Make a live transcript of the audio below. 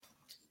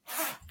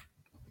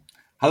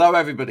Hello,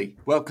 everybody.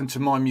 Welcome to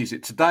My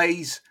Music.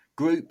 Today's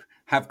group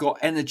have got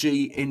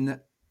energy in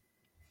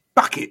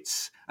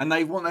buckets and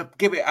they want to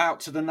give it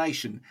out to the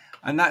nation.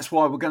 And that's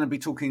why we're going to be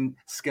talking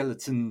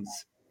Zkeletonz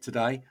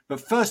today.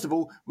 But first of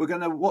all, we're going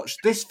to watch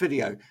this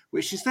video,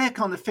 which is their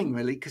kind of thing,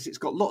 really, because it's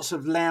got lots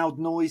of loud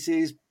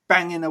noises,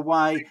 banging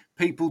away,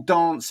 people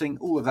dancing,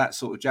 all of that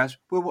sort of jazz.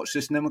 We'll watch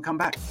this and then we'll come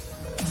back.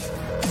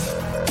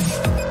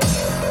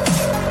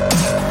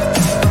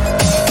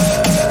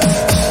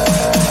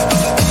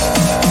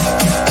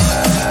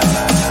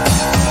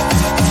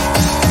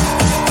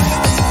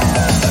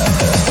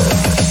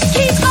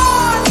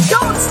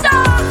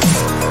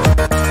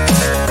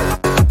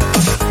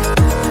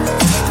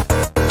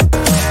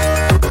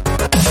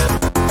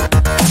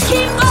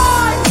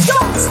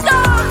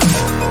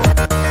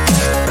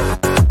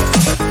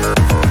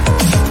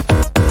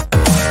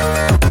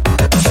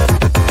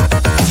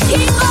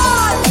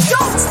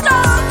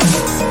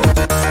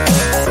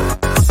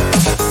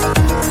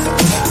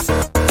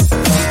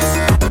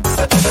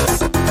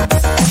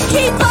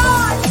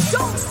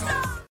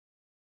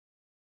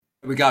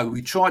 We go.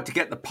 We tried to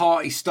get the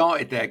party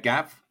started there,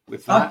 Gav.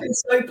 With that, I've been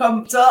so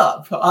pumped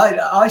up.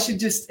 I should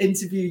just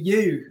interview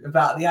you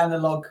about the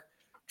analog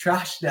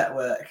trash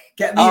network.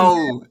 Get me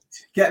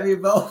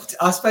involved.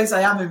 I suppose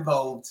I am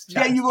involved.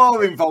 Yeah, you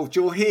are involved.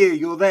 You're here.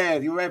 You're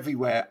there. You're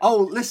everywhere.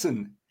 Oh,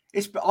 listen,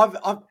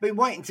 I've been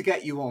waiting to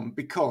get you on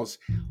because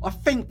I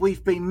think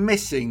we've been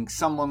missing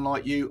someone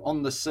like you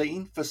on the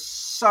scene for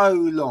so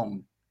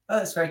long. Oh,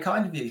 that's very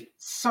kind of you.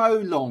 So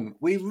long.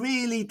 We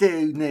really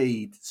do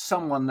need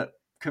someone that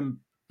can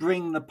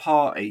bring the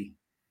party.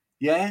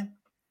 Yeah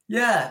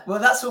well,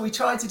 that's what we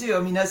try to do. I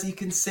mean, as you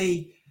can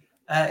see,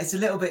 it's a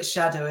little bit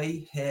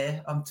shadowy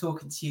here. I'm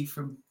talking to you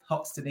from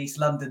Hoxton, East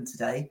London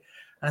today,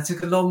 and I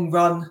took a long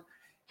run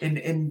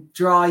in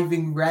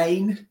driving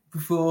rain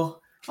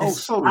before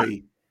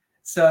sorry.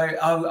 So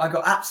I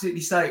got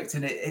absolutely soaked,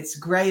 and it's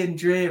grey and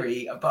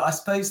dreary, but I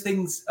suppose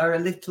things are a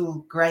little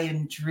grey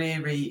and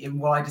dreary in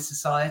wider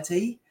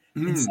society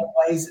in some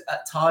ways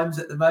at times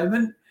at the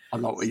moment. I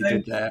like what you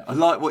did there. I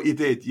like what you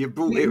did. You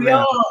brought it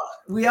around.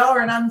 We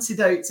are an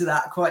antidote to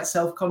that, quite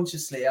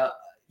self-consciously.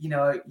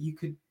 You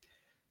could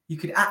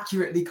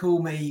accurately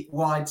call me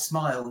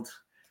wide-smiled,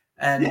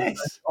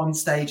 on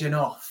stage and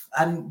off.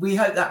 And we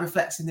hope that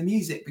reflects in the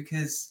music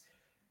because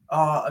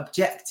our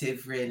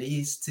objective really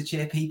is to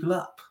cheer people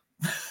up.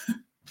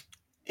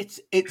 It's.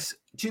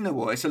 Do you know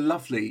what? It's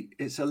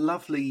a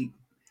lovely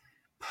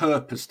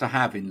purpose to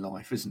have in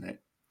life, isn't it?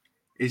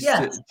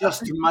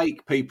 To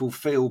make people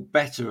feel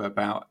better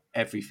about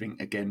everything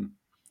again.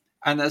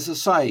 And as I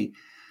say,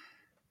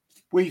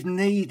 we've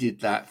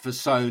needed that for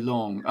so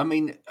long. I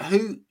mean,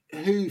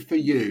 who for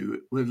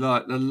you were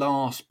like the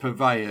last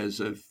purveyors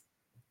of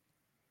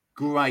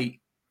great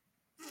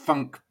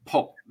funk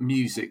pop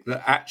music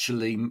that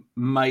actually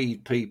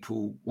made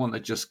people want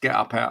to just get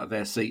up out of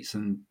their seats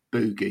and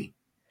boogie?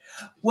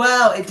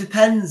 Well, it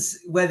depends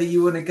whether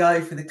you want to go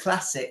for the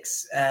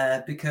classics,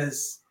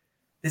 because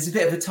there's a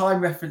bit of a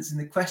time reference in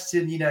the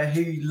question,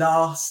 who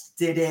last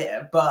did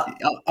it. But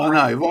I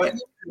know, right?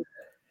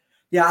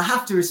 Yeah, I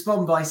have to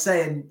respond by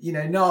saying,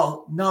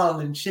 Niall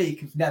and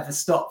Chic have never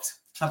stopped,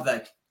 have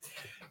they?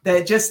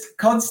 They're just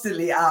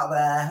constantly out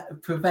there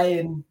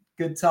purveying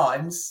good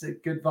times,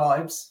 good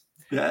vibes.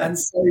 Yeah. And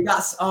so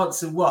that's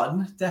answer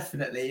one,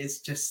 definitely,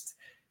 is just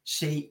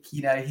Chic.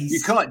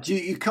 He's...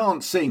 You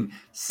can't sing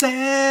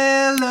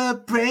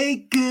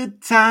 "Celebrate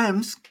Good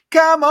Times,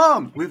 Come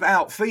On"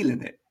 without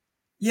feeling it.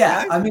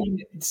 Yeah, I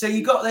mean, so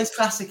you've got those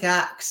classic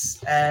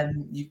acts,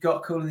 you've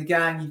got Kool and the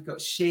Gang, you've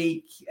got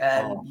Chic,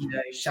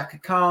 Shaka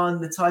Khan,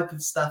 the type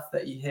of stuff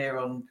that you hear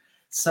on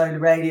Solar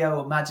Radio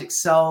or Magic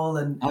Soul.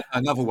 And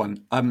another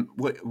one,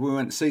 we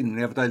went to see them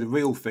the other day, The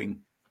Real Thing.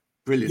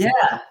 Brilliant.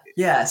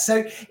 Yeah.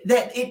 So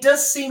it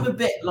does seem a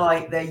bit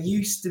like there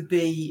used to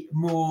be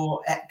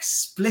more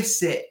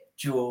explicit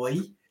joy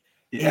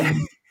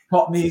in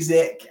pop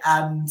music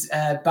and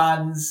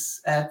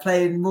bands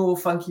playing more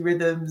funky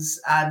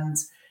rhythms and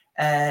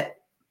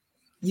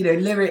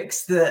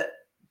lyrics that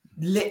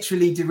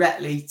literally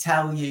directly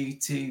tell you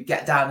to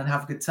get down and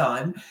have a good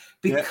time.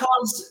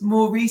 Because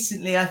more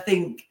recently, I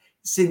think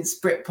since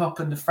Britpop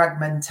and the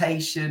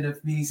fragmentation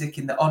of music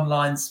in the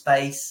online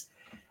space,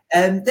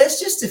 there's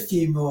just a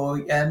few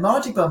more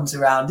Margie bums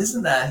around,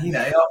 isn't there?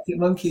 Arctic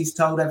Monkeys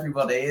told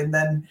everybody, and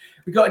then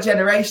we got a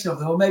generation of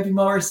them, or maybe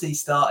Morrissey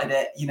started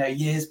it,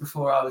 years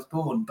before I was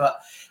born. But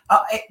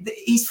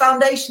he's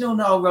foundational,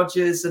 Nile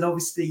Rodgers, and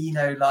obviously,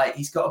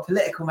 he's got a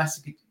political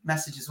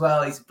message as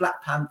well. He's a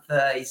Black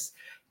Panther.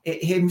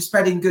 Him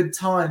spreading good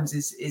times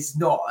is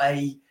not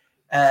a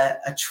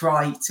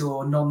trite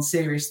or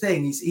non-serious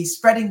thing. He's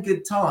spreading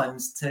good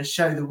times to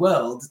show the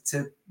world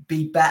to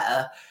be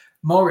better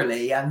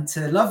morally and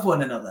to love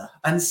one another.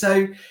 And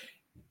so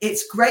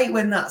it's great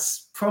when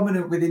that's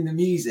prominent within the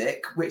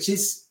music, which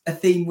is a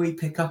theme we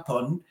pick up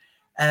on.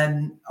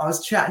 I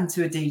was chatting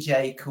to a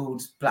DJ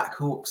called Black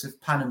Hawks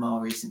of Panama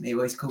recently.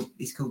 Well,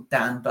 he's called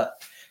Dan,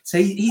 but So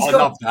he's I got.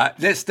 love that.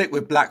 Let's stick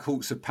with Black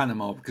Hawks of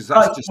Panama, because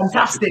that's just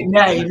fantastic such a cool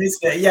name,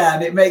 isn't it? Yeah,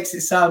 and it makes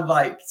it sound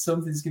like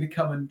something's going to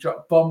come and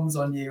drop bombs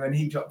on you, and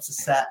he drops a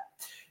set.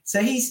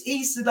 So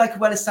he's like a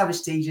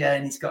well-established DJ,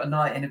 and he's got a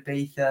night in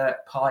Ibiza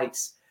at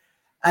Pikes,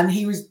 and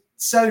he was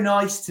so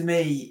nice to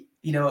me,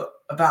 you know,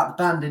 about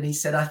the band, and he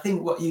said, I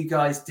think what you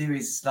guys do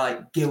is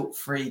like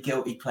guilt-free,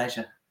 guilty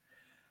pleasure.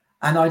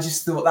 And I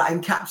just thought that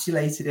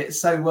encapsulated it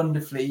so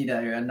wonderfully, you know,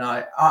 and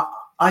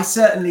I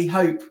certainly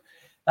hope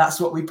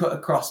that's what we put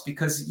across,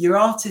 because your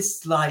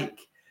artists like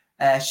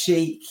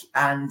Chic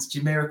and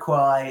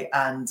Jamiroquai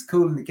and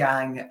Kool and the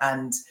Gang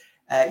and,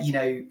 you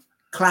know,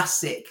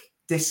 classic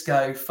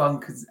disco,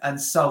 funk and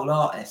soul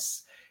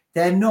artists,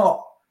 they're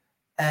not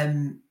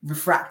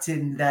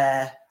refracting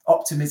their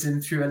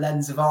optimism through a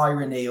lens of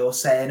irony or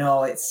saying,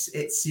 oh, it's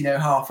you know,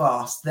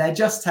 half-assed. They're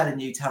just telling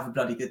you to have a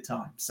bloody good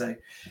time. So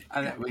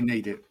and we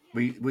need it.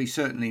 We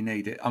certainly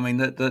need it. I mean,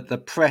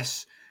 the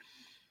press,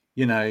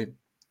 you know,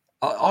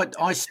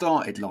 I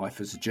started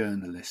life as a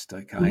journalist,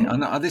 okay?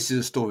 Mm-hmm. And this is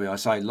a story I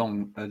say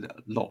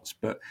lots,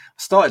 but I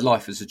started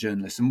life as a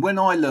journalist. And when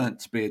I learnt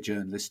to be a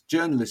journalist,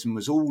 journalism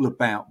was all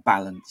about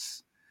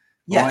balance,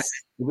 right? Yes.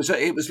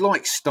 It was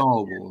like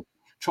Star Wars,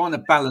 trying to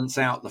balance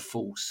out the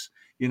force.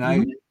 You know,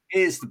 Mm-hmm.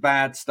 here's the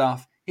bad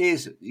stuff.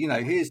 Here's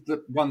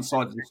the one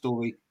side of the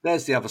story.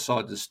 There's the other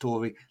side of the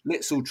story.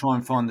 Let's all try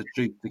and find the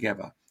truth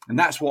together. And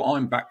that's what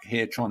I'm back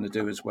here trying to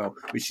do as well,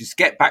 which is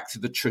get back to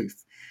the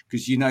truth.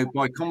 Because, you know,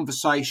 by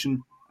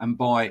conversation and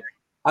by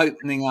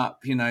opening up,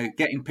 you know,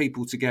 getting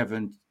people together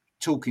and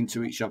talking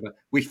to each other,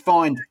 we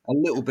find a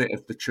little bit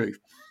of the truth.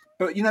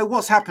 But, you know,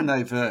 what's happened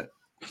over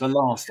the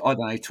last, I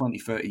don't know, 20,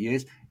 30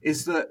 years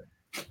is that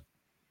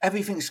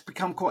everything's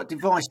become quite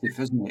divisive,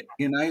 hasn't it?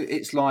 You know,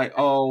 it's like,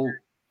 oh,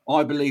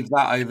 I believe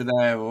that over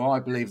there, or I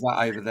believe that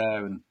over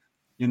there. And,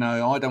 you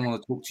know, I don't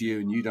want to talk to you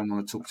and you don't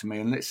want to talk to me.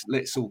 And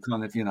let's all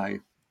kind of, you know,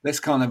 let's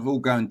kind of all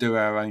go and do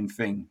our own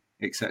thing,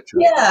 etc.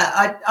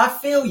 Yeah, I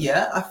feel you.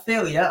 I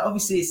feel you.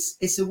 Obviously,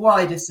 it's a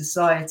wider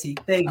society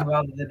thing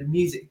rather than a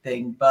music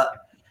thing. But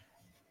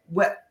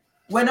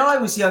when I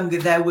was younger,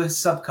 there were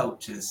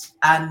subcultures,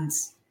 and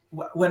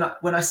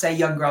when I say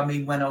younger, I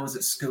mean when I was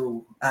at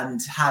school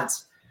and had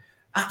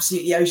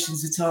absolutely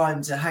oceans of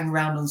time to hang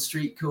around on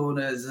street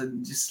corners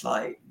and just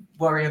like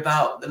worry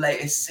about the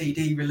latest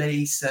CD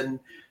release and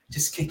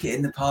just kick it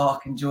in the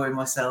park, enjoying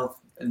myself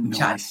and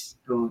chat to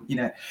people, you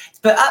know.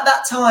 But at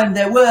that time,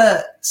 there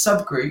were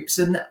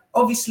subgroups, and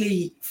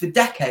obviously for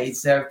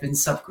decades there have been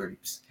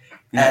subgroups,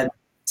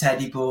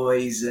 Teddy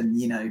Boys, and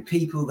you know,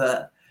 people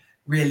that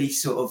really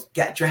sort of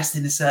get dressed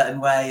in a certain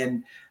way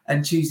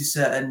and choose a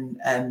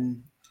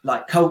certain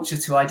like culture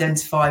to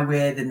identify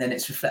with, and then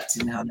it's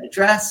reflected in how they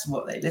dress,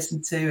 what they listen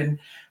to,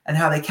 and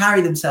how they carry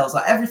themselves,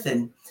 like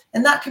everything.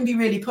 And that can be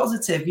really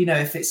positive, you know,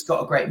 if it's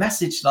got a great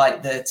message,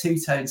 like the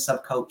two-tone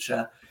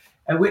subculture.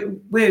 And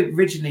we're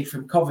originally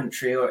from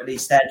Coventry, or at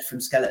least Ed from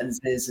Zkeletonz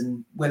is,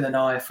 and Will and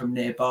I are from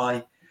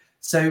nearby.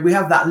 So we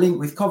have that link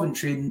with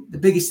Coventry. And the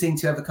biggest thing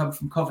to ever come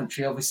from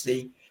Coventry,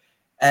 obviously,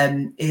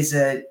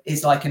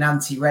 is like an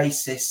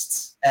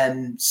anti-racist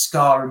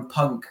ska and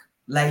punk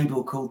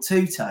label called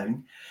Two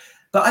Tone.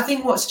 But I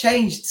think what's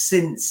changed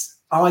since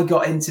I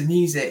got into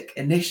music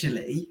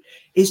initially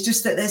is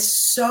just that there's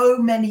so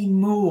many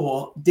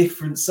more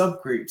different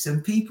subgroups,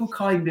 and people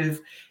kind of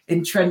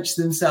entrench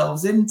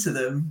themselves into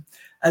them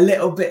a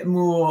little bit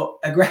more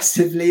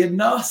aggressively and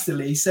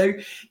nastily. So,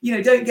 you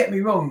know, don't get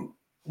me wrong.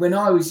 When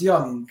I was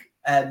young,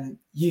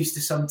 used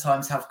to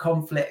sometimes have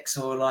conflicts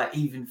or like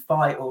even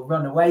fight or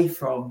run away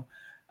from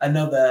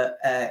another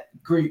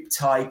group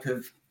type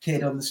of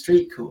kid on the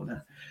street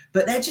corner.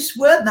 But there just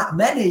weren't that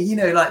many, you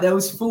know, like there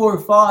was 4 or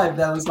 5.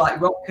 There was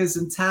like rockers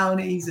and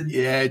townies. And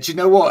yeah, do you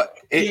know what?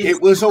 It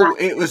was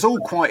all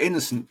quite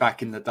innocent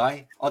back in the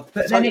day. But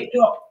then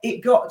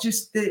it got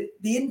just the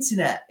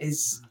internet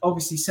is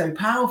obviously so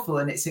powerful,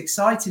 and it's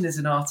exciting as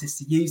an artist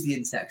to use the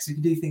internet because we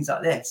can do things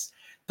like this.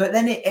 But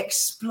then it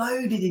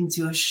exploded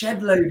into a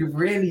shed load of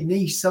really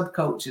niche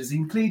subcultures,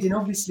 including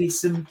obviously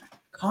some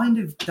kind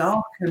of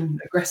dark and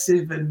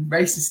aggressive and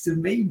racist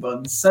and mean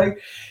ones. So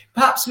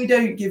perhaps we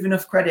don't give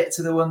enough credit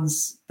to the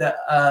ones that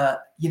are,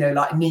 you know,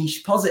 like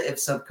niche positive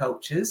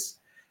subcultures.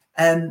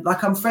 And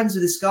like I'm friends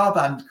with a ska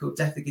band called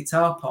Death of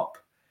Guitar Pop,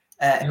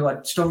 who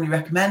I'd strongly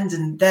recommend.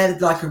 And they're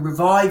like a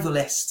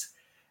revivalist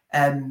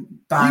band.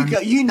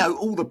 You know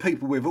all the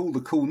people with all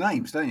the cool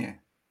names, don't you?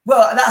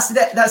 Well, that's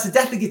the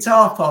Death of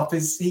Guitar Pop.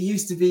 Is he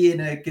used to be in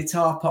a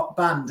guitar pop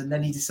band, and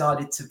then he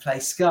decided to play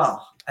ska,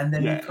 and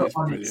then he put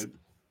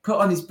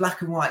on his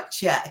black and white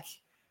check,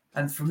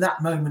 and from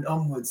that moment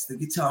onwards, the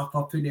guitar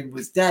pop in him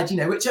was dead. You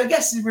know, which I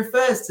guess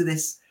refers to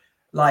this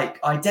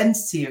like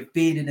identity of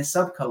being in a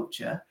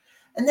subculture.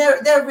 And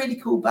they're a really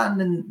cool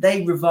band, and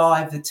they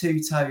revive the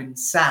two-tone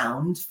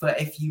sound for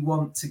if you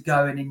want to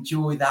go and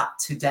enjoy that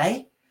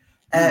today,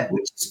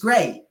 which is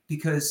great.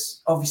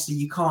 Because obviously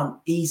you can't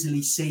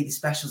easily see the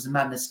Specials and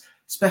Madness,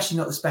 especially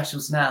not the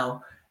Specials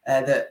now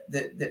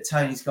that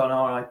Tony's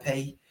gone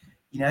RIP,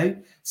 you know.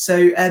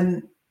 So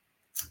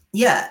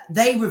yeah,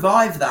 they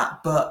revive that,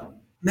 but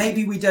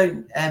maybe we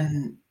don't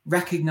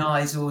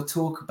recognize or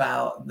talk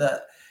about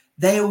that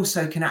they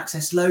also can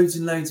access loads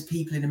and loads of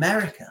people in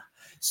America.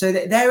 So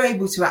that they're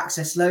able to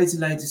access loads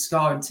and loads of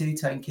ska and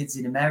two-tone kids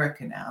in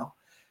America now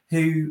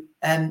who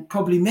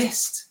probably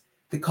missed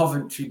the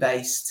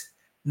Coventry-based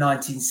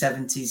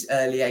 1970s,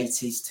 early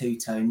 80s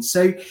two-tones.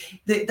 So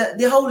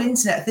the whole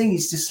internet thing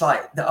is just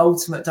like the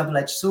ultimate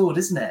double-edged sword,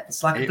 isn't it?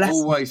 It's like a blessing.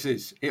 It always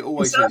is. It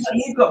always sounds is.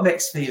 Like you've got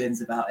mixed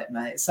feelings about it,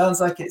 mate. It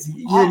sounds like it's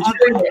you're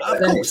enjoying it, but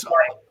then it's like...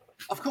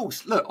 Of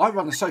course. Look, I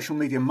run a social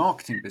media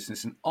marketing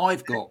business, and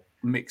I've got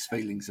mixed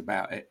feelings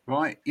about it,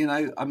 right? You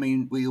know, I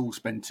mean, we all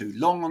spend too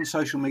long on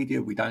social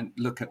media. We don't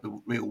look at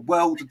the real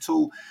world at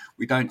all.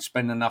 We don't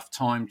spend enough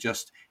time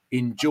just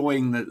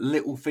enjoying the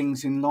little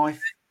things in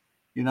life,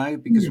 you know,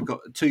 because we've got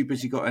too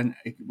busy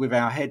with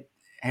our head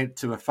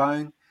to a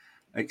phone,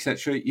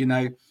 etc. You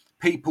know,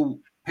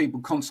 people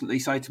constantly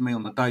say to me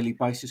on a daily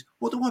basis,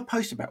 what do I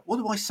post about? What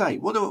do I say?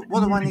 What do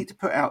I need to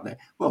put out there?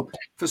 Well,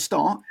 for a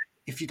start,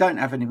 if you don't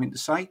have anything to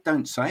say,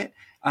 don't say it.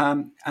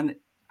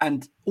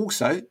 And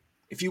also,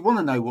 if you want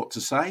to know what to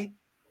say,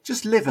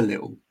 just live a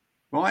little,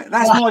 right?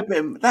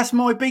 That's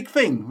my big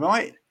thing,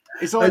 right?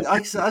 Is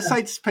I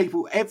say to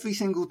people every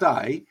single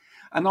day,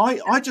 and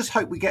I just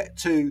hope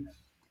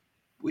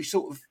we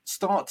sort of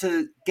start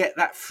to get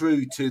that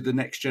through to the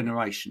next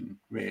generation,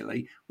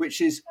 really,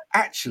 which is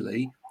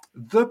actually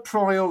the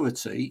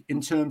priority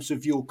in terms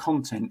of your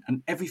content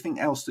and everything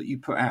else that you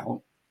put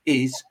out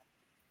is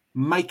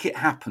make it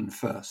happen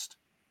first,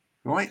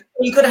 right?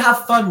 You've got to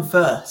have fun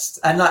first,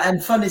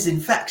 and fun is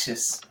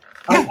infectious.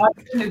 Yeah.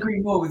 I couldn't agree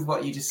more with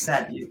what you just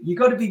said. You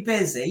got to be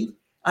busy.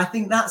 I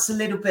think that's a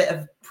little bit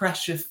of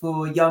pressure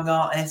for young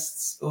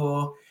artists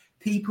or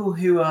people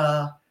who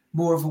are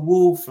more of a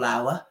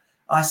wallflower.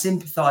 I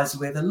sympathise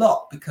with a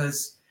lot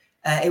because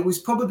it was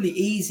probably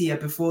easier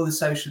before the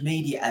social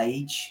media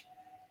age.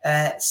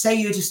 Say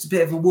you're just a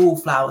bit of a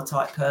wallflower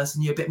type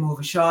person, you're a bit more of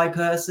a shy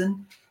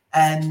person,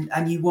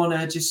 and you want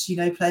to just, you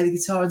know, play the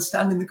guitar and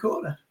stand in the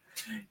corner.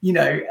 You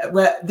know,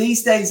 where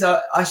these days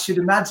I should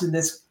imagine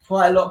there's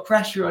quite a lot of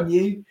pressure on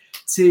you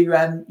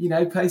to, you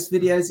know, post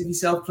videos of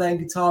yourself playing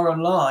guitar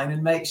online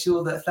and make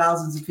sure that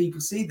thousands of people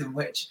see them,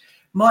 which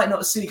might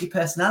not suit your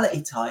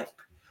personality type.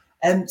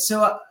 And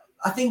so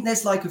I think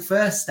there's like a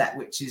first step,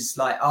 which is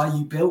like, are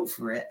you built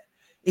for it?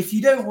 If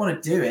you don't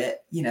want to do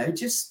it, you know,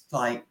 just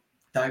like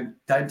don't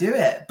do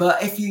it. But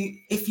if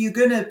you're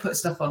gonna put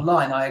stuff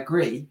online, I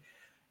agree,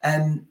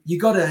 you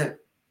got to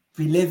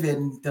be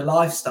living the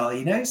lifestyle,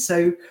 you know.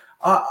 So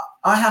I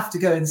have to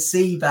go and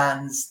see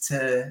bands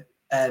to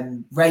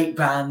rate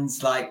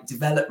bands, like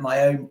develop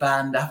my own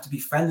band. I have to be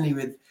friendly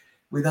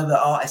with other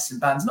artists and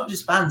bands, not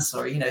just bands,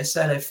 sorry, you know,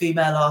 solo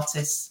female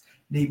artists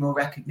need more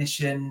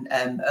recognition,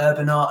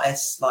 urban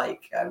artists,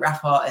 like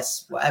rap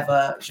artists,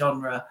 whatever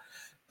genre.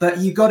 But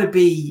you got to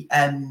be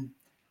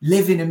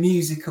living a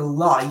musical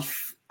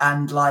life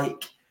and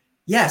like,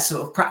 yeah,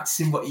 sort of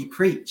practicing what you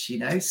preach, you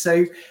know.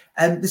 So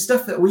the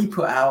stuff that we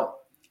put out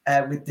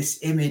with this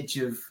image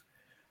of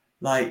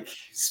like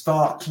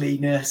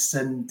sparkliness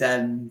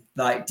and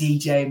like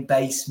DJing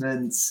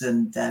basements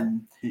and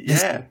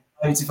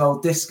loads of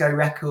old disco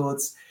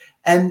records,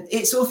 and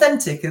it's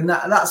authentic, and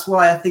that's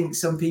why I think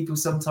some people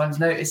sometimes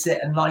notice it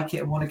and like it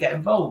and want to get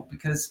involved.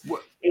 Because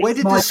where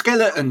did the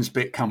Zkeletonz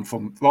bit come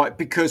from? Right,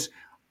 because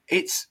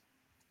here's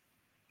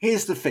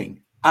the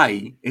thing.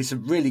 It's a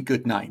really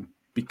good name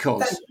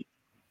because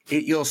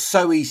you're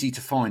so easy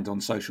to find on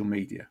social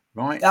media,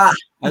 right?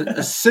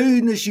 As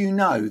soon as you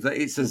know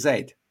that it's a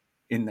Z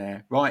in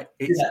there, right,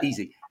 it's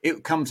easy.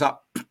 It comes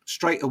up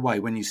straight away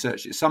when you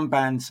search it. Some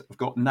bands have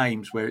got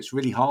names where it's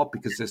really hard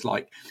because there's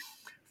like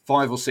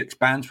 5 or 6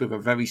 bands with a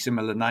very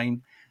similar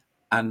name,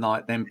 and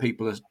like then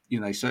people are, you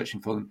know,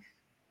 searching for them.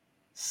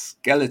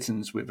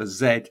 Zkeletonz with a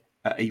Z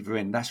at either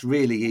end. That's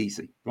really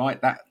easy,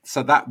 right?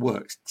 That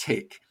works.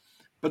 Tick.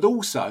 But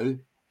also,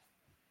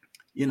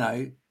 you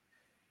know,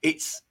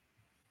 it's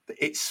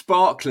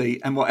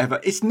sparkly and whatever.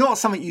 It's not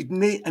something you'd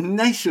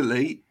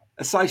initially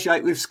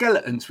associate with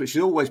Zkeletonz, which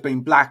has always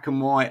been black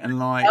and white and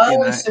like. Oh, you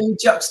know, so you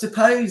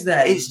juxtapose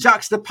there. It's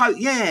juxtaposed,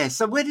 yeah.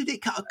 So where did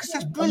it come? Because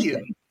that's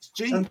brilliant.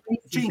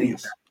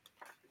 Genius.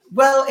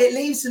 Well, it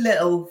leaves a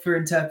little for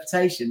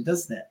interpretation,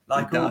 doesn't it?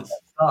 Like it does.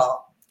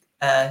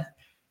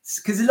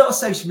 Because a lot of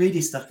social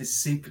media stuff is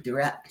super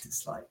direct.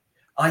 It's like,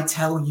 I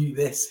tell you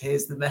this,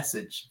 here's the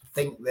message,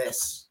 think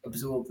this,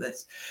 absorb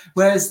this.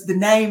 Whereas the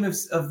name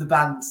of the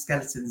band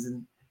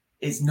Zkeletonz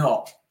is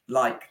not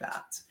like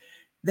that.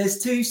 There's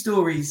 2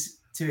 stories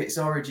to its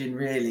origin,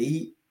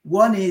 really.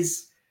 One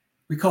is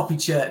we copy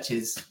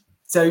churches.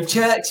 So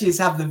churches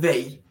have the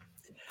V,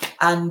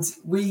 and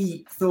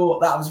we thought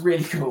that was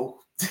really cool.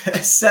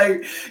 So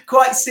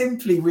quite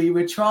simply, we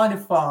were trying to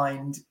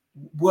find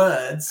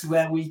words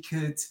where we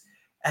could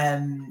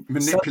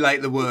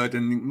manipulate the word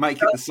and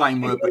make it the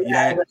same word, but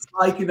it's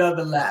like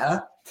another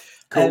letter.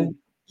 Cool.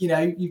 You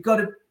know, you've got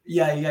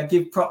to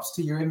give props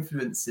to your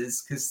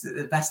influences, because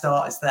the best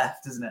art is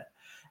left, isn't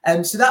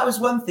it? So that was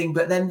one thing.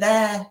 But then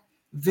their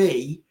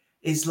V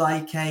is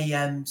like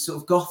a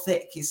sort of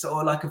Gothic. It's sort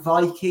of like a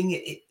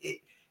Viking.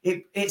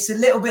 it's a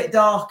little bit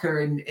darker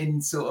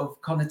in sort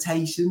of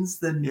connotations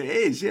than it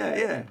is.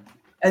 Yeah.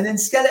 And then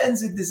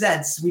Skeletons with the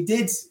Zs, we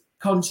did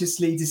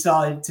consciously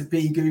decide to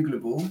be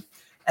Googleable,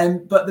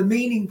 but the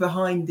meaning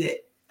behind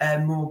it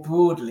more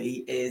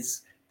broadly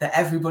is that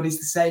everybody's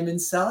the same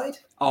inside.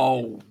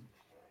 Oh,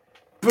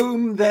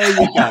 boom! There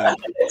you go.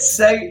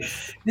 So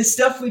the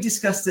stuff we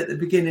discussed at the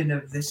beginning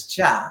of this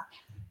chat,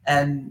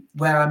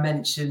 where I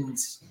mentioned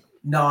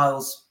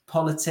Niall's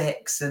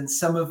politics and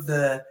some of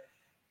the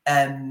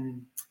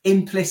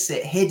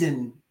implicit,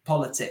 hidden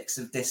politics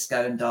of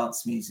disco and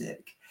dance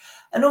music.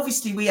 And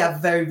obviously we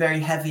have very, very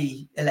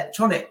heavy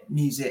electronic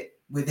music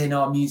within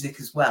our music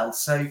as well.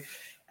 So,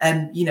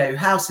 you know,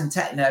 house and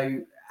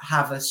techno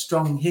have a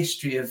strong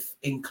history of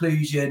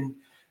inclusion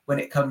when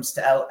it comes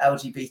to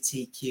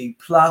LGBTQ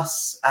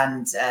plus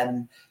and,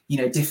 you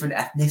know, different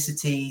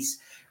ethnicities,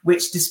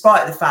 which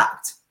despite the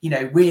fact, you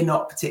know, we're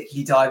not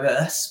particularly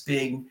diverse,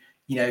 being,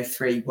 you know,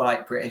 3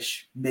 white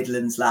British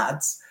Midlands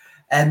lads,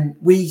 and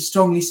we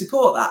strongly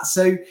support that.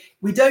 So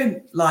we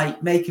don't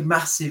like make a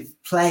massive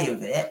play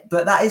of it,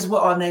 but that is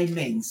what our name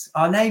means.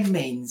 Our name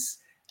means,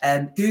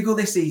 Google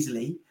this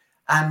easily,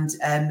 and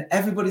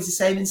everybody's the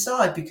same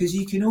inside, because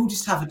you can all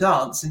just have a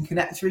dance and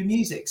connect through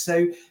music.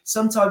 So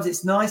sometimes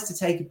it's nice to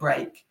take a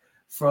break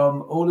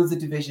from all of the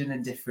division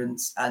and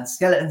difference, and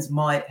Skeletons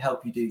might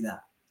help you do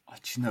that. Oh,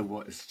 do you know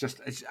what?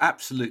 It's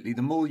absolutely,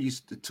 the more you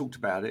talked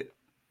about it,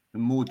 the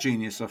more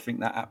genius I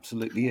think that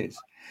absolutely is.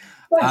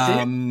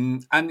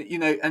 And you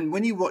know, and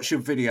when you watch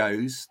your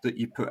videos that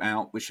you put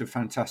out, which are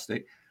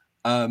fantastic,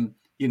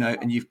 you know,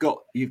 and you've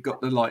got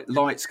the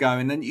lights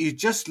going, and you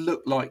just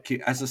look like,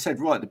 as I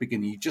said right at the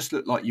beginning, you just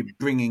look like you're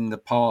bringing the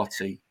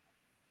party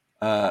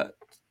to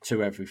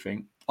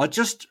everything. I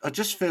just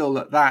feel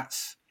that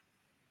that's,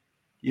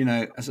 you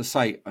know, as I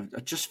say,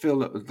 I just feel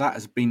that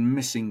has been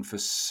missing for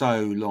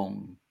so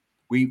long.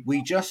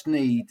 We just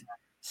need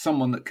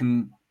someone that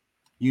can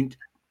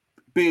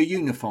be a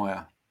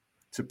unifier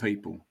to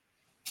people.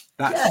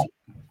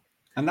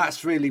 And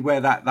that's really where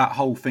that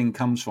whole thing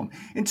comes from.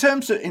 In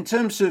terms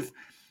of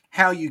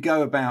how you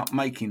go about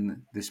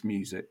making this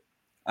music,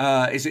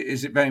 is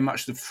it very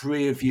much the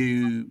 3 of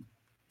you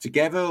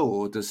together,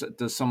 or does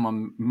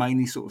someone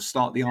mainly sort of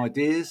start the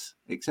ideas,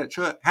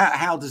 etc.?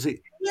 How does it?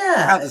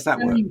 Yeah, how does that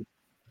work?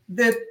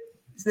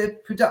 The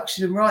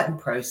production and writing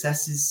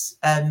process is.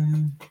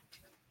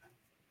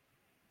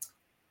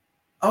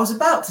 I was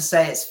about to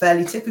say it's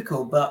fairly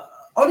typical, but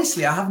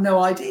honestly, I have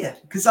no idea,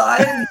 because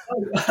I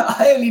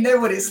only know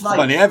what it's like.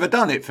 I've only ever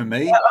done it for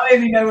me. I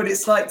only know what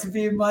it's like to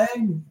be in my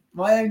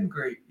own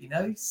group, you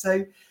know.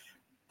 So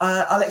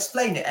I'll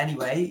explain it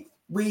anyway.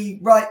 We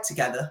write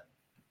together.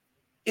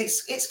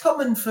 It's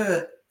common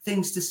for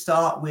things to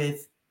start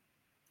with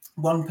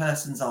one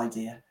person's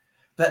idea,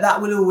 but that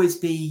will always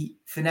be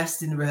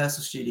finessed in the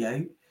rehearsal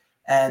studio,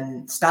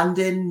 and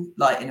standing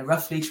like in a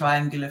roughly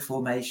triangular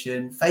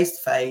formation, face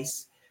to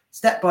face,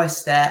 step by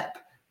step,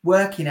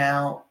 working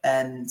out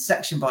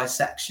section by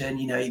section.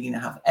 You know, you're going to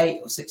have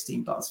 8 or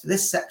 16 bars for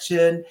this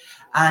section.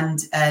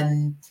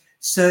 And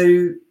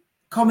so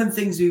common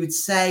things we would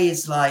say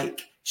is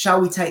like, shall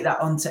we take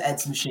that onto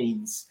Ed's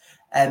machines?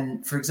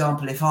 For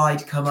example, if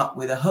I'd come up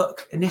with a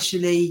hook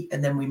initially,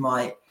 and then we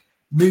might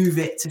move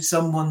it to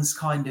someone's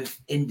kind of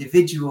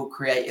individual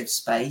creative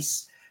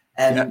space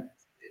and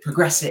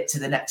progress it to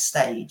the next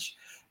stage.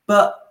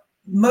 But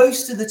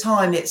most of the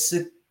time it's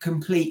a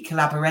complete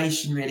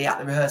collaboration really at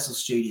the rehearsal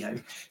studio.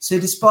 So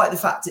despite the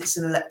fact it's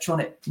an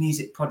electronic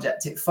music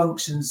project, it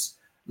functions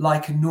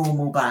like a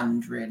normal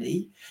band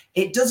really.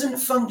 It doesn't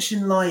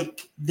function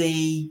like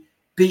the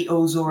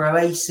Beatles or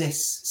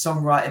Oasis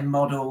songwriting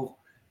model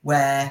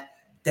where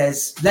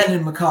there's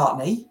Lennon and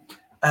McCartney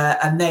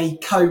and they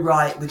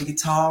co-write with the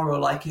guitar, or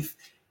like if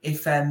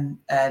Mick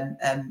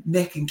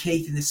and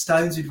Keith and the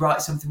Stones would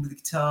write something with the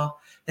guitar,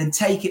 then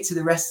take it to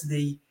the rest of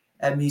the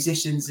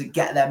musicians and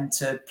get them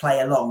to play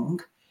along.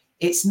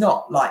 It's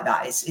not like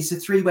that. It's a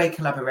 3-way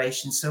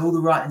collaboration, so all the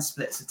writing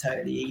splits are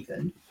totally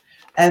even.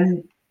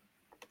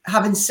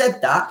 Having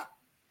said that,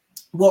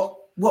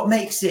 what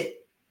makes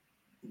it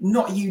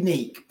not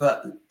unique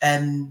but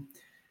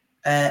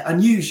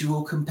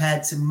unusual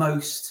compared to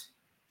most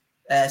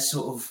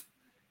sort of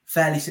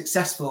fairly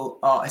successful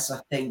artists, I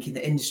think, in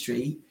the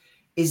industry,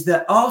 is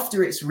that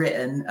after it's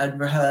written and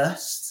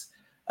rehearsed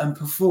and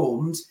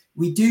performed,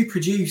 we do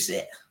produce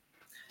it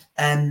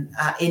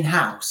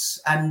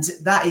in-house, and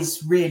that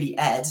is really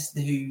Ed,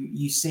 who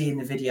you see in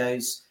the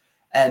videos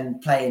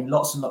playing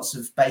lots and lots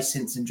of bass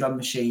synths and drum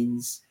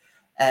machines.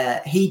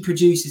 He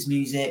produces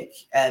music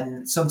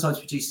and sometimes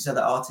produces other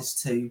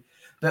artists too,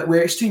 but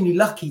we're extremely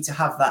lucky to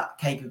have that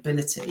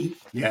capability.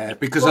 Yeah,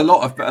 because a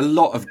lot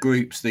of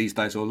groups these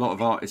days, or a lot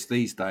of artists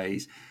these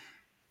days,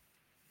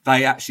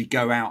 they actually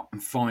go out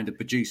and find a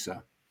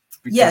producer.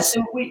 Yeah,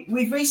 so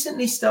we've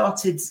recently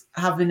started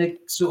having a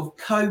sort of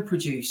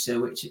co-producer,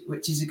 which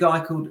is a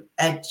guy called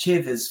Ed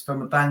Chivers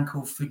from a band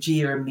called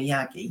Fujia and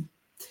Miyagi.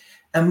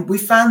 And we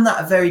found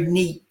that a very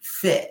neat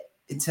fit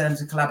in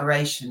terms of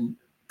collaboration,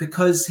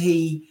 because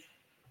he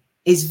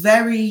is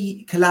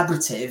very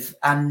collaborative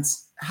and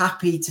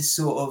happy to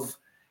sort of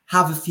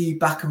have a few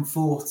back and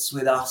forths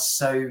with us.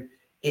 So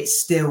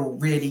it's still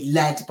really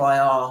led by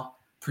our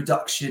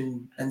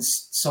production and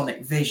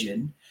sonic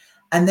vision.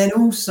 And then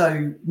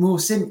also, more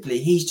simply,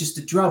 he's just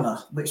a drummer,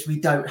 which we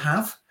don't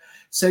have.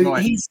 So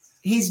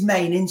his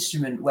main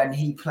instrument when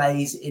he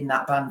plays in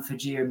that band for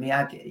Gia and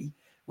Miyagi,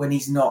 when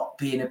he's not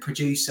being a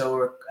producer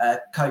or a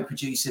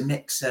co-producer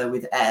mixer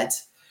with Ed,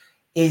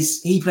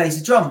 is he plays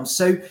the drums.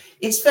 So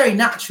it's very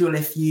natural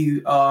if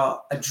you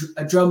are a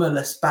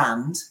drummerless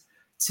band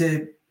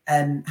to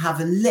have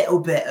a little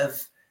bit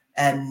of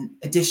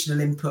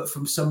additional input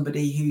from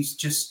somebody who's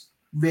just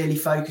really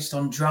focused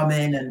on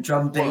drumming and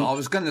drum beats. Well, I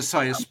was going to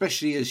say,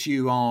 especially as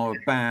you are a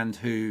band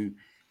who,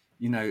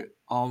 you know,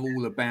 are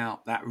all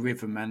about that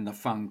rhythm and the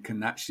funk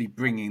and actually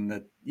bringing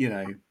the, you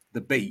know, the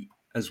beat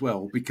as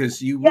well, because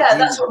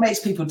that's what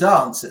makes people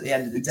dance at the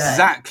end of the day.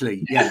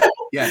 Exactly.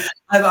 Yeah.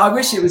 I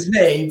wish it was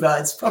me,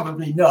 but it's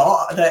probably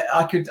not.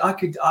 I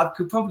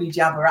could probably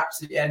jabber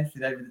absolutely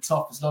anything over the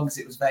top as long as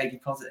it was vaguely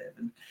positive.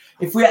 And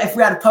if we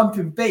had a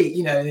pumping beat,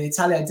 you know, the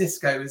Italian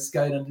disco was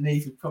going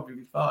underneath, we'd probably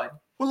be fine.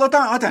 Well,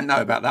 I don't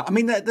know about that. I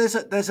mean, there's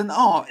an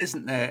art,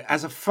 isn't there,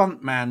 as a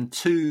front man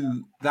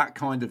to that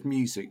kind of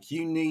music.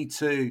 You need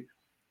to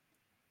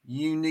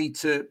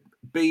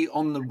be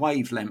on the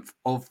wavelength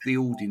of the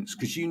audience,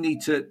 because you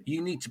need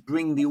to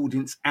bring the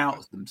audience out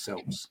of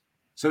themselves.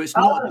 So it's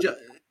not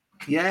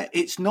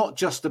it's not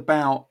just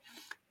about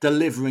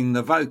delivering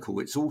the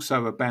vocal. It's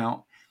also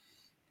about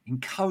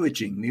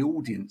encouraging the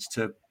audience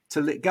to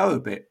let go a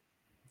bit.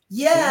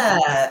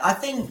 Yeah, I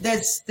think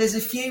there's a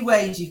few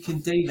ways you can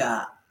do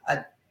that.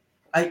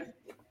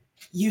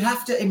 You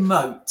have to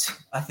emote,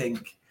 I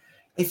think.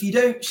 If you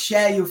don't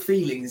share your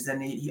feelings,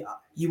 then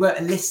you won't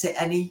elicit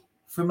any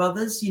from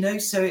others, you know.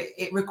 So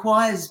it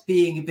requires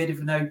being a bit of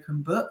an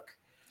open book.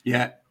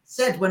 Yeah.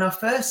 Said when I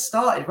first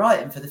started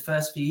writing for the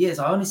first few years,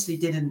 I honestly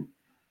didn't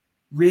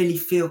really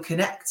feel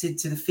connected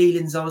to the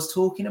feelings I was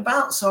talking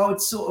about. So I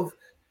would sort of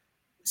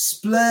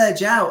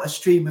splurge out a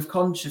stream of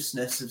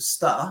consciousness of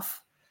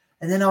stuff,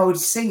 and then I would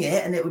sing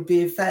it, and it would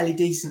be a fairly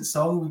decent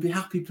song. We'd be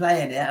happy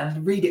playing it, and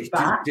I'd read it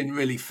back. Didn't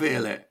really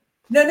feel it.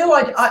 No,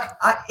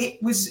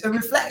 it was a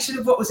reflection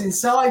of what was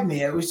inside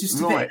me. It was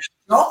just a bit of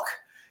shock.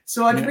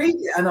 So I'd read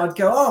it and I'd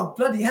go, oh,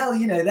 bloody hell,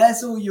 you know,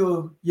 there's all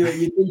your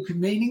deep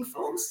and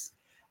meaningfuls.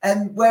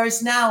 And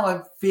whereas now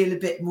I feel a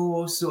bit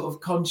more sort of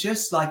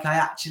conscious, like I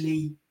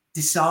actually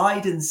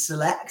decide and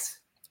select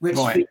which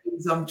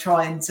feelings I'm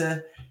trying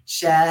to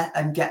share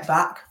and get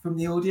back from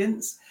the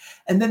audience.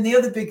 And then the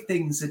other big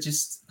things are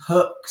just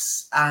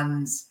hooks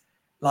and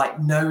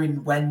like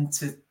knowing when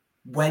to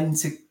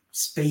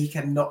speak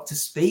and not to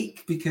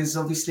speak, because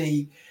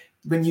obviously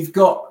when you've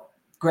got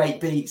great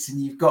beats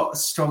and you've got a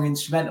strong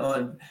instrumental,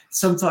 and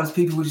sometimes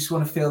people will just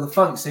want to feel the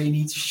funk, so you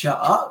need to shut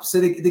up. So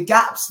the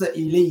gaps that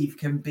you leave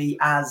can be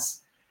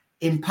as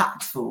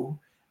impactful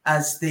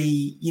as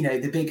the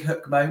big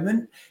hook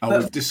moment.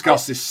 We've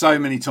discussed this so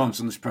many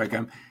times on this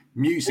program.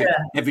 Music,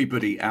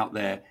 everybody out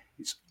there,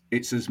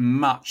 it's as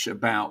much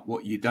about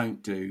what you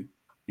don't do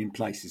in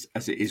places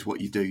as it is what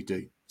you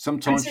do.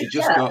 Sometimes you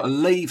just got to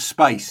leave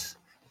space.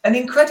 An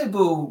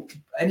incredible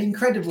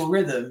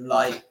rhythm,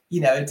 like,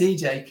 you know, a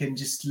DJ can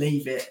just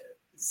leave it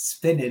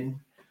spinning,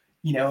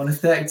 you know, on a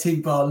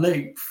 32 bar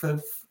loop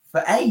for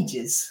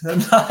ages,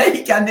 and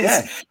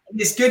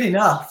it's good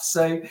enough.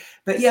 So,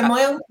 but yeah,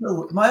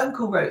 my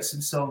uncle wrote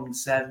some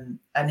songs,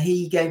 and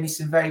he gave me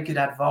some very good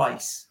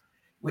advice,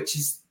 which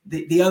is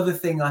the other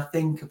thing I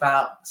think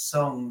about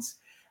songs.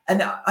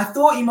 And I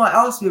thought you might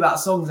ask me about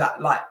songs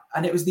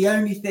and it was the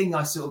only thing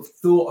I sort of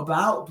thought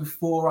about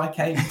before I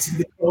came to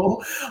the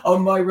call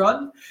on my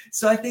run.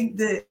 So I think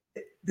that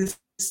the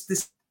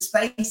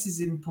space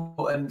is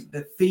important,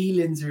 the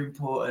feelings are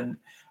important.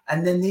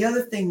 And then the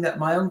other thing that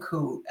my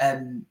uncle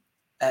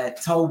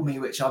told me,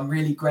 which I'm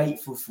really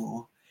grateful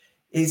for,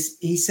 is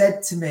he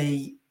said to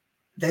me,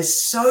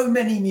 there's so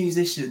many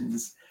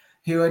musicians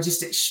who are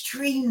just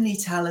extremely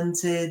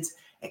talented,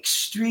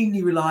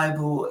 extremely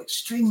reliable,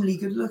 extremely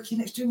good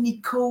looking, extremely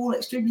cool,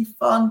 extremely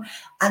fun,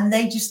 and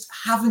they just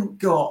haven't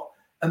got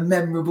a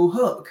memorable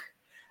hook.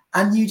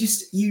 And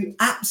you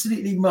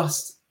absolutely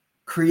must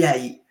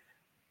create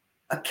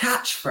a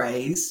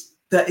catchphrase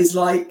that is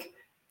like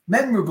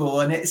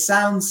memorable, and it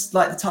sounds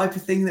like the type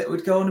of thing that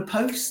would go on a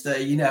poster,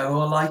 you know,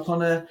 or like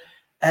on a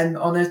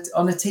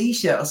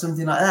t-shirt or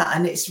something like that.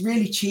 And it's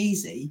really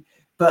cheesy,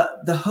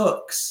 but the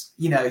hooks,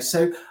 you know.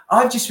 So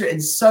I've just written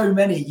so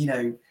many, you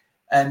know,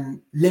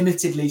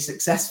 limitedly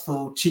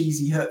successful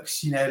cheesy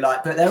hooks, you know,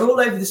 like, but they're all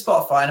over the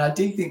Spotify, and I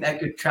do think they're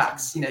good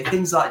tracks, you know,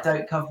 things like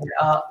Don't Cover It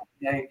Up,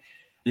 you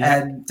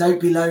know, Don't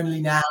Be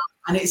Lonely Now.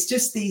 And it's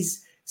just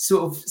these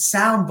sort of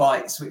sound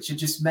bites which are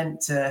just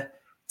meant to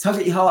tug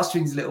at your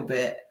heartstrings a little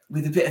bit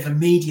with a bit of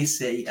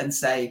immediacy and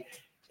say,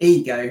 here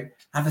you go,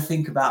 have a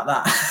think about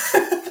that.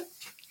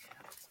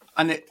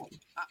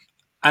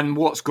 And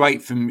what's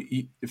great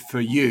for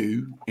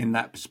you in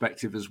that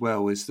perspective as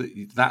well is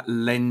that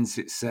lends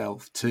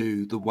itself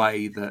to the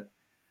way that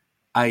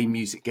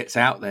music gets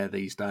out there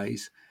these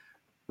days,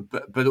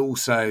 but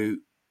also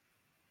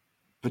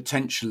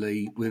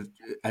potentially, with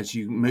as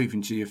you move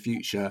into your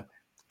future,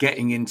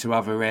 getting into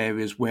other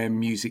areas where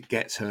music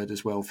gets heard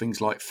as well,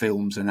 things like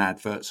films and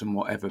adverts and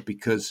whatever,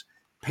 because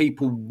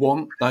people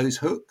want those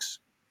hooks.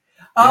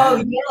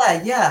 Oh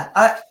yeah.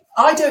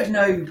 I don't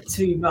know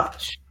too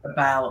much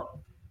about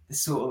the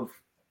sort of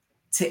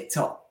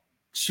TikTok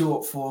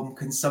short form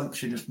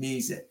consumption of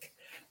music,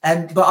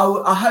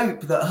 but I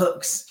hope that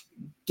hooks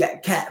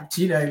get kept,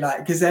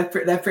 because they're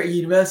pretty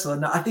universal,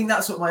 and I think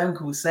that's what my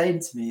uncle was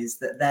saying to me, is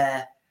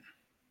that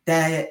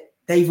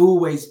they've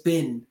always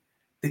been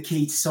the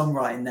key to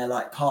songwriting. They're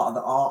like part of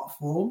the art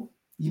form,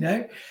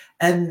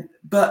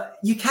 but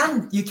you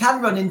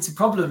can run into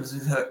problems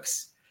with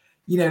hooks.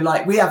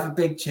 Like we have a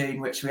big tune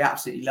which we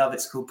absolutely love.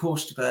 It's called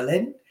Porsche to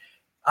Berlin.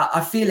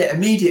 I feel it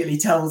immediately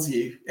tells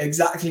you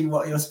exactly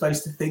what you're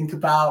supposed to think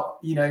about,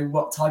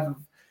 what type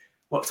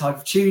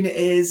of tune it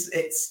is.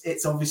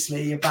 It's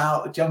obviously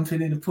about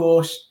jumping in a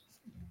Porsche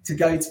to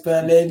go to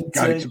Berlin.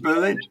 Go to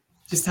Berlin.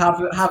 Just have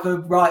a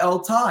right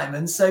old time.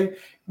 And so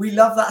we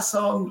love that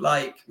song.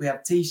 Like we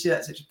have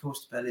T-shirts, which are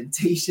Porsche to Berlin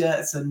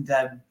T-shirts,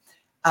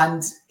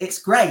 and it's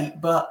great,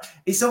 but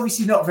it's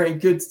obviously not very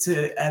good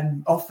to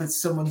offer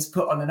someone to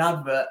put on an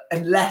advert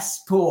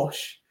unless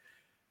Porsche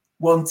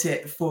want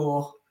it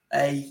for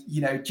a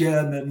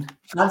German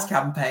ad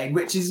campaign,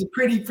 which is a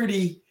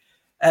pretty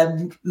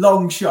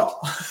long shot.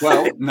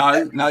 Well,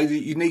 no,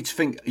 you need to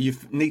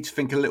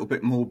think a little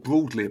bit more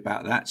broadly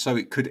about that. So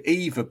it could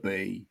either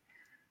be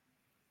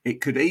a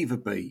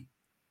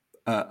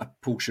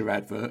Porsche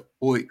advert,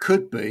 or it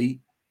could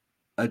be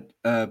a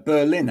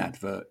Berlin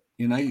advert.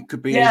 It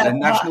could be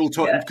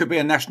it could be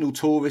a national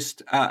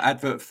tourist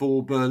advert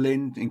for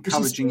Berlin,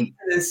 encouraging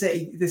the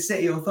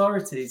city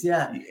authorities.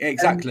 Yeah,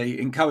 exactly,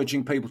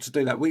 encouraging people to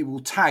do that. We will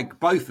tag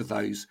both of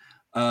those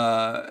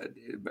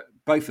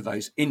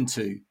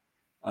into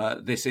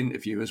this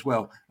interview as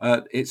well.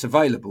 It's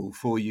available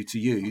for you to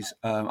use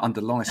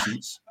under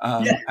license,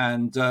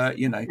 and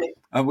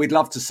we'd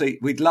love to see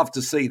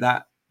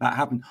that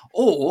happen.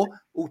 Or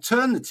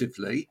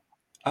alternatively,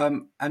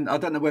 and I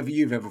don't know whether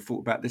you've ever thought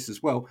about this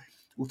as well.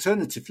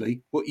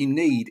 Alternatively, what you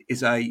need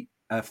is a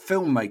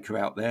filmmaker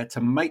out there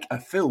to make a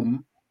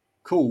film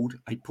called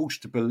A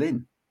Porsche to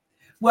Berlin.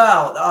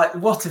 Well,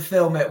 what a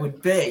film it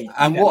would be.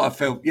 And what a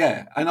film,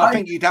 yeah. And I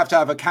think you'd have to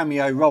have a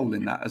cameo role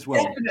in that as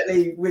well.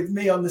 Definitely with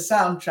me on the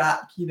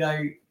soundtrack,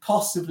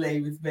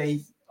 possibly with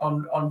me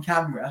on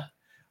camera.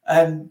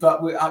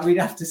 But we'd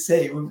have to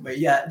see, wouldn't we?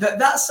 Yeah.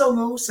 That song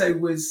also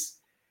was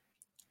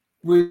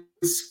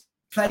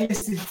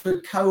playlisted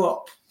for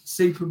Co-op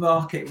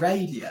supermarket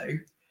radio.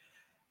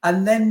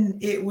 And then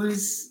it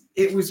was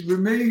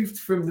removed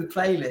from the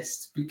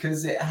playlist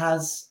because it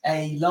has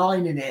a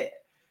line in it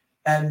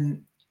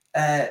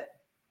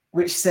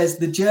which says,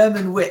 "The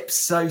German whip's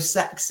so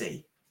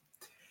sexy."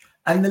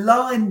 And the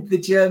line, "The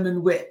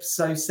German whip's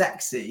so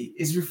sexy,"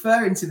 is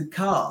referring to the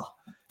car,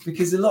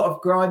 because a lot of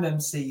grime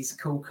MCs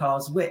call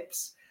cars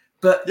whips.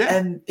 But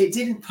it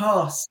didn't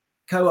pass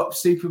Co-op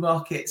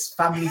Supermarket's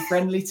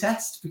family-friendly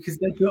test because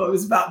they thought it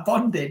was about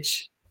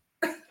bondage.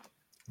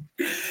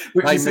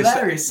 Which is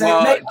hilarious.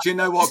 So do you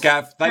know what,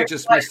 Gav? They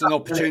just missed an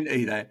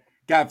opportunity there.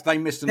 Gav, they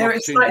missed an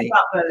opportunity.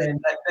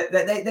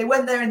 They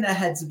went there in their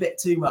heads a bit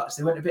too much.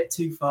 They went a bit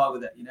too far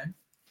with it,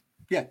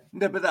 Yeah,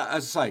 no, but that,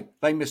 as I say,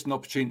 they missed an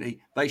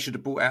opportunity. They should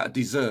have brought out a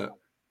dessert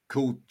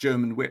called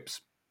German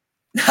whips.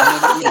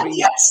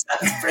 Yes,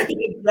 that's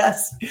brilliant.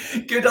 Yes,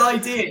 good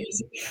idea.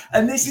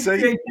 And this is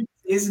creativity,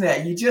 isn't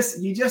it? You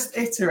just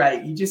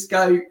iterate. You just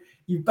go.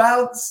 You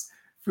bounce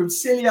from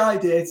silly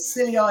idea to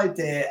silly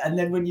idea, and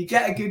then when you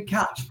get a good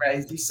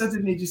catchphrase, you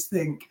suddenly just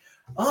think,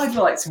 I'd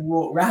like to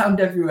walk around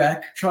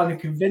everywhere trying to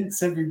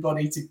convince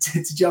everybody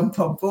to jump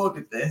on board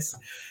with this.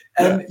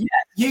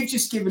 You've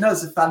just given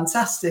us a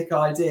fantastic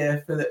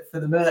idea for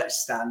the merch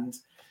stand.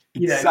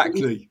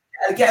 Exactly.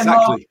 Get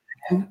a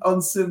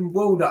on some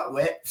walnut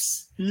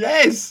whips.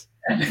 Yes.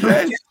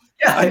 Yes.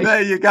 And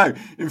there you go.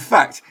 In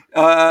fact,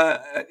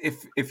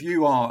 if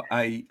you are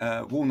a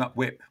walnut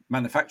whip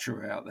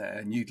manufacturer out there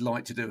and you'd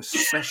like to do a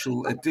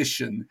special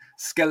edition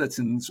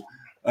Zkeletonz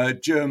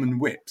German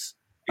whips,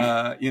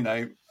 which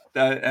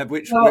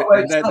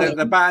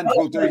the band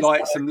will do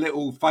like some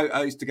little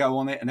photos to go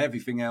on it and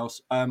everything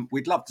else.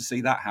 We'd love to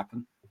see that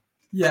happen.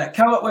 Yeah,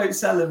 Co-op won't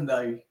sell them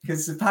though,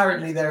 because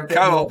apparently they're a bit.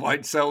 Co-op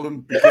won't sell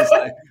them because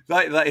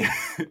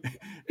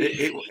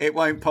it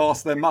won't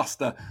pass their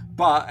muster,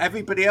 but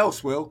everybody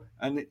else will.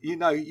 And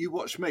you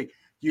watch me.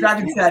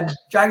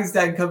 Dragon's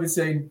Den coming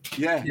soon.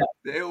 Yeah,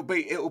 it'll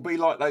be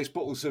like those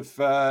bottles of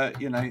a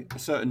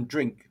certain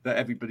drink that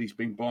everybody's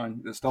been buying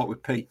that start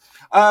with P.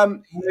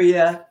 It'll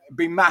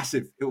be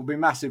massive. It will be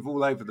massive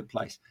all over the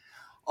place.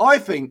 I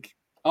think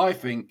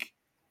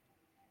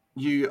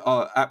you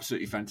are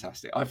absolutely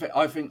fantastic. I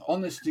think,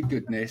 honest to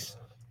goodness,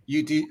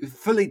 you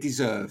fully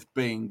deserved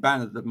being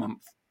Band of the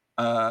Month,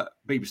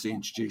 BBC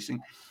Introducing.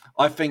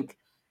 I think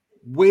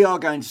we are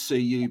going to see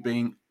you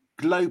being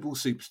global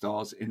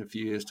superstars in a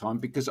few years' time,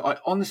 because I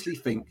honestly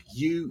think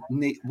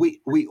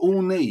we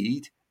all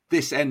need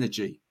this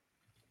energy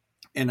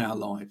in our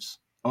lives.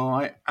 All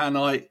right, and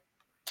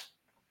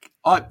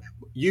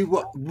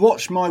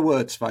Watch my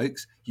words,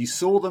 folks. You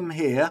saw them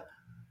here,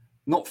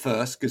 not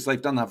first because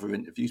they've done other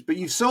interviews, but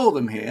you saw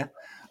them here.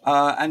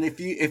 And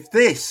if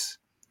this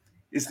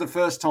is the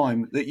first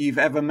time that you've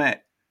ever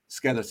met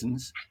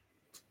Zkeletonz,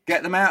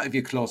 get them out of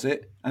your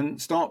closet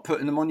and start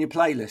putting them on your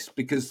playlist,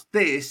 because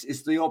this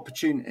is the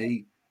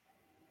opportunity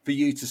for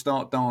you to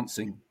start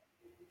dancing.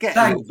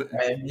 Thanks,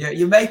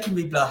 you're making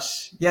me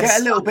blush. Yes,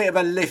 get a little bit of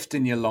a lift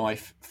in your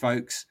life,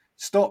 folks.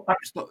 I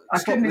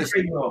couldn't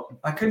agree more.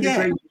 I couldn't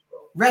agree more.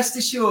 Rest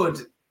assured,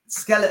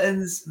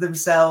 Zkeletonz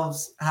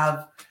themselves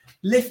have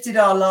lifted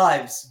our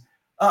lives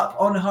up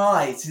on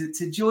high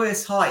to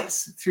joyous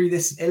heights through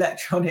this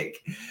electronic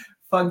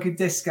funk and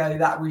disco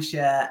that we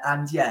share.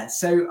 And yeah,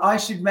 so I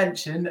should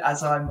mention,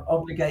 as I'm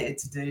obligated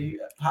to do,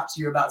 perhaps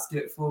you're about to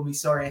do it for me,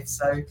 sorry if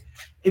so,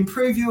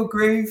 Improve Your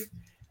Groove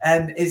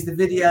is the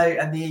video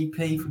and the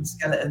EP from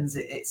Zkeletonz.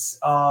 It's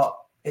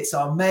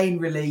our main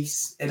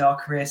release in our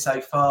career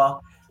so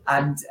far.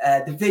 And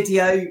the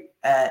video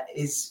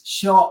is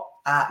shot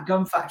at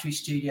Gun Factory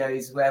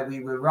Studios, where we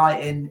were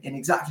writing in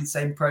exactly the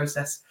same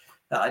process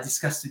that I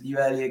discussed with you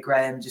earlier,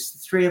 Graham, just the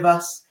three of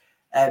us,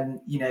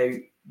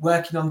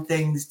 working on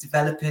things,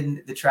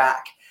 developing the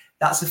track.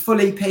 That's a full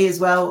EP as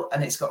well,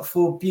 and it's got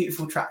 4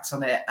 beautiful tracks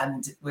on it.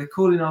 And we're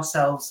calling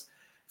ourselves,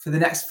 for the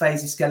next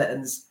phase of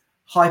Zkeletonz,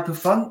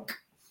 Hyperfunk,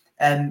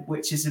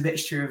 which is a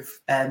mixture of,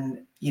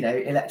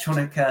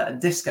 electronica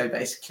and disco,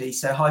 basically.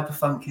 So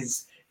Hyperfunk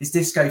is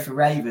disco for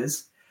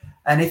ravers.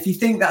 And if you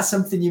think that's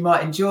something you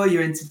might enjoy,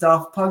 you're into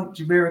Daft Punk,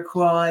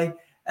 Jamiroquai,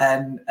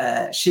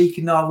 Chic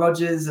and Nile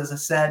Rodgers, as I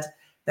said,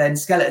 then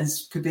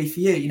Zkeletonz could be for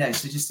you,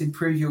 So just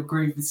improve your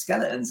groove with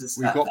Zkeletonz.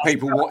 We've got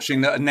people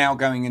watching that are now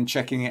going and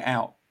checking it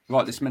out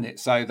right this minute.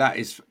 So that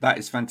is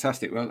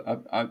fantastic.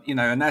 Well,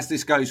 and as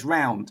this goes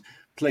round,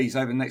 please,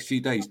 over the next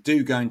few days,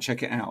 do go and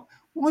check it out.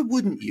 Why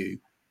wouldn't you?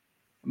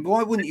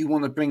 Why wouldn't you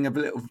want to bring a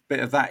little bit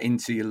of that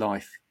into your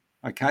life?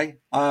 Okay.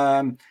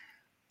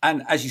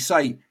 And as you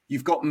say,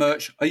 you've got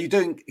merch. Are you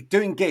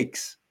doing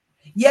gigs?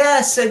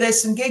 Yeah, so there's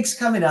some gigs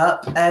coming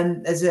up,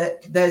 and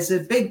there's a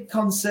big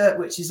concert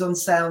which is on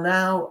sale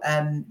now,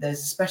 and there's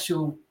a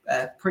special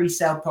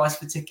pre-sale price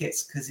for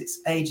tickets because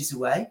it's ages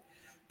away,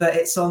 but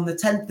it's on the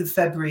 10th of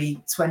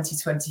February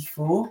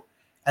 2024,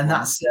 and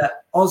that's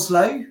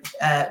Oslo,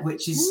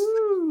 which is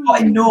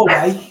not in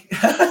Norway.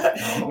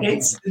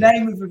 It's the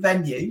name of a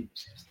venue.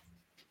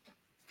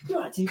 You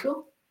all right,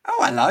 Dougal?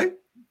 Oh, hello.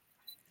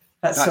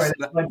 That's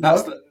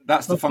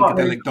the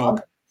Funkadelic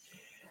dog.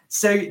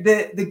 So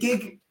the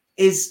gig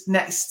is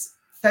next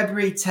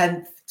February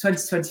 10th,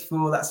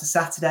 2024. That's a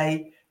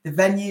Saturday. The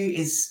venue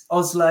is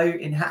Oslo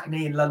in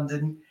Hackney in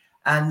London,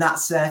 and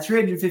that's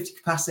 350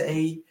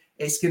 capacity.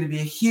 It's going to be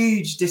a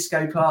huge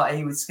disco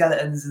party with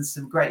Zkeletonz and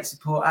some great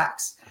support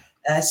acts.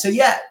 So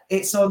yeah,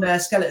 it's on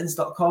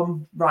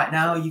skeletonz.com right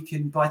now. You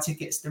can buy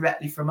tickets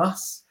directly from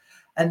us,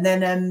 and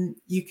then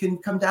you can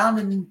come down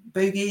and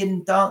boogie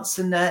and dance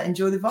and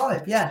enjoy the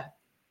vibe. Yeah.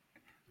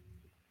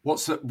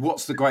 What's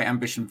the great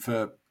ambition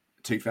for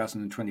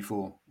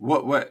 2024?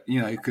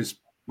 Because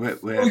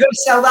we've got to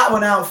sell that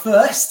one out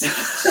first.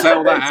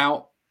 Sell that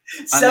out.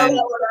 That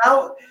one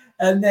out,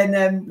 and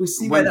then we'll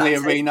see Wembley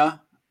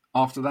Arena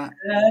after that.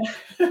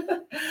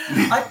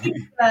 I think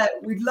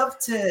we'd love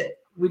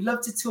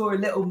to tour a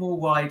little more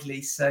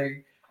widely. So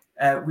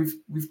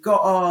we've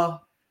got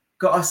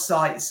our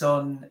sights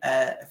on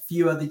a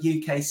few other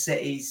UK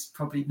cities,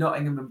 probably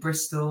Nottingham and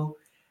Bristol.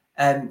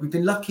 We've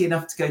been lucky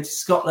enough to go to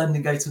Scotland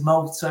and go to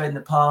Malta in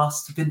the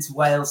past. We've been to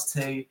Wales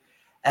too.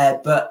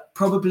 But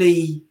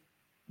probably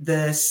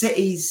the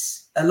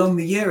cities along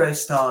the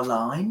Eurostar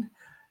line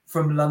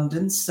from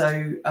London,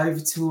 so over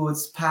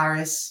towards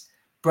Paris,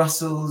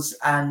 Brussels,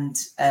 and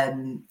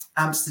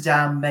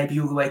Amsterdam, maybe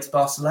all the way to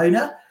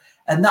Barcelona.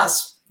 And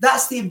that's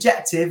the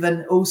objective,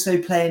 and also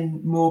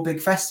playing more big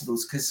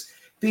festivals, because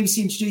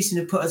BBC Introducing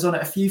have put us on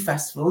at a few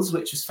festivals,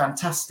 which was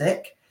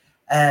fantastic.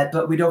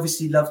 But we'd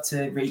obviously love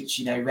to reach,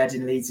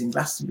 Reading, Leeds and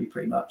Glastonbury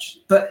pretty much.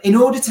 But in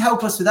order to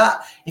help us with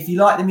that, if you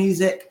like the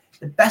music,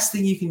 the best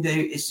thing you can do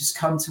is just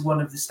come to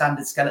one of the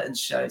standard Zkeletonz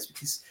shows,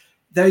 because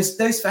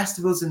those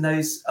festivals and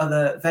those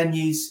other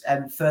venues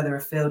further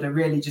afield are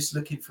really just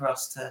looking for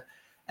us to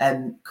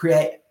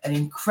create an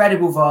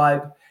incredible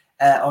vibe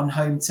on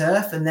home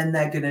turf, and then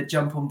they're going to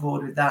jump on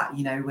board with that,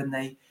 when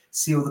they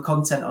see all the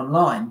content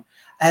online.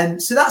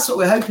 So that's what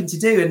we're hoping to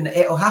do, and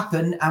it'll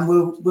happen. And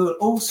we'll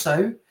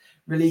also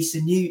release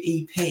a new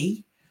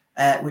EP,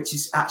 which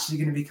is actually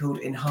going to be called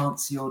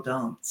Enhance Your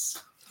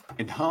Dance.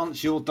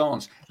 Enhance your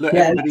dance. Look,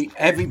 yeah.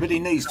 Everybody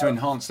needs to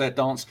enhance their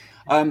dance.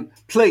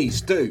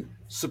 Please do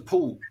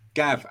support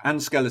Gav and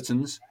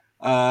Zkeletonz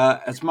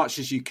as much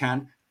as you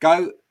can.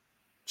 Go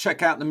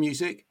check out the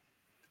music.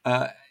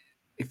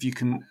 If you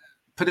can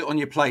put it on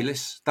your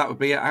playlist, that would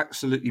be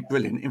absolutely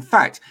brilliant. In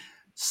fact,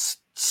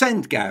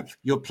 send Gav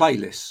your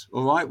playlists.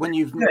 All right, when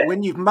you've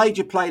made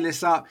your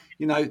playlist up,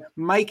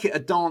 make it a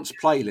dance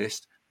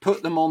playlist.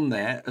 Put them on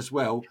there as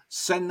well.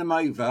 Send them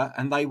over,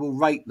 and they will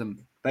rate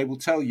them. They will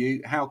tell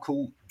you how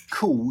cool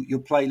cool your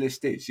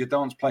playlist is, your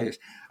dance playlist.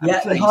 And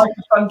please, the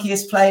hyper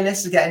funkiest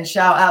playlists are getting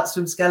shout outs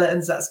from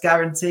Skeletons. That's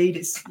guaranteed.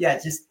 It's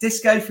just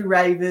disco for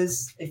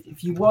ravers.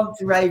 If you want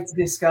to rave to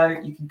disco,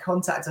 you can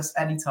contact us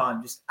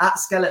anytime. Just at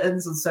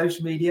Skeletons on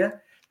social media.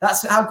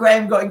 That's how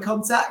Graham got in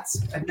contact,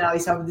 and now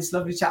he's having this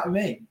lovely chat with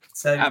me.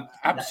 So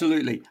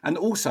absolutely. And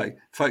also,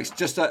 folks,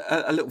 just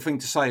a little thing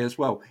to say as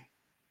well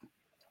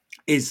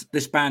is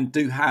this band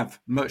do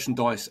have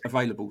merchandise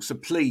available. So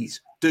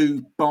please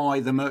do buy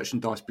the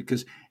merchandise,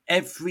 because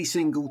every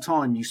single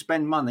time you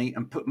spend money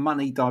and put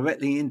money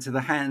directly into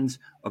the hands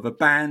of a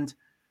band,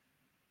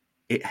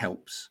 it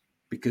helps,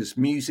 because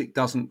music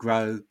doesn't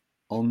grow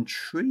on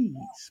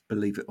trees,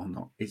 believe it or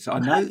not. I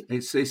know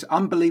it's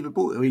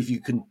unbelievable. If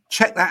you can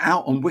check that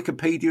out on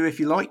Wikipedia, if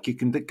you like, you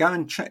can go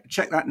and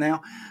check that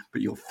now.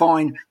 But you'll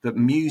find that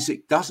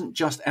music doesn't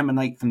just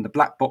emanate from the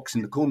black box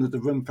in the corner of the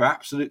room for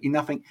absolutely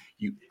nothing.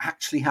 You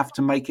actually have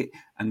to make it,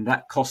 and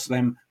that costs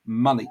them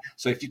money.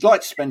 So if you'd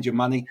like to spend your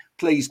money,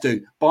 please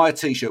do buy a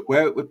t-shirt,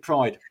 wear it with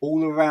pride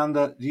all around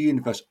the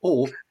universe,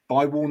 or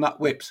buy walnut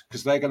whips,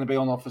 because they're going to be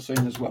on offer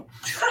soon as well.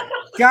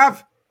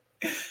 Gav,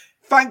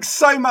 thanks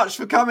so much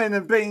for coming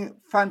and being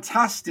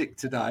fantastic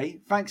today.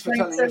 Thanks for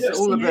telling us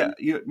all about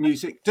your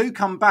music. Do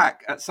come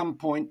back at some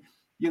point,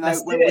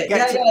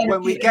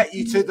 when we get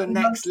you to the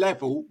next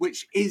level,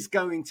 which is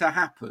going to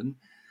happen.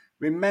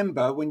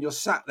 Remember, when you're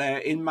sat there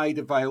in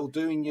Maida Vale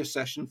doing your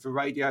session for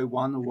Radio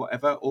 1 or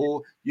whatever,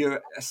 or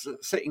you're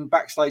sitting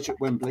backstage at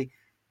Wembley,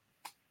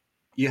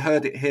 you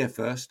heard it here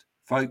first,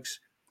 folks.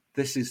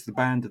 This is the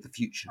band of the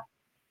future.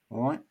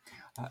 All right?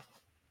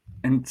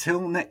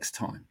 Until next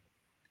time.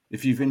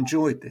 If you've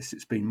enjoyed this,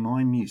 it's been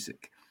my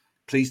music.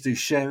 Please do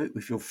share it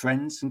with your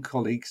friends and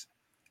colleagues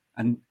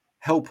and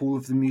help all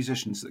of the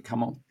musicians that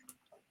come on.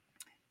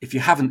 If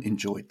you haven't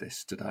enjoyed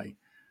this today,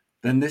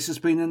 then this has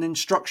been an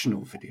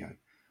instructional video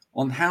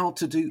on how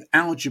to do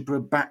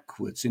algebra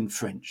backwards in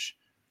French.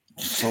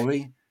 I'm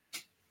sorry,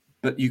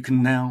 but you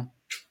can now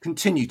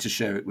continue to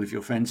share it with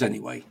your friends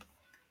anyway.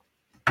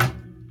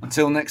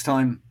 Until next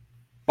time,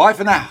 bye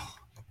for now.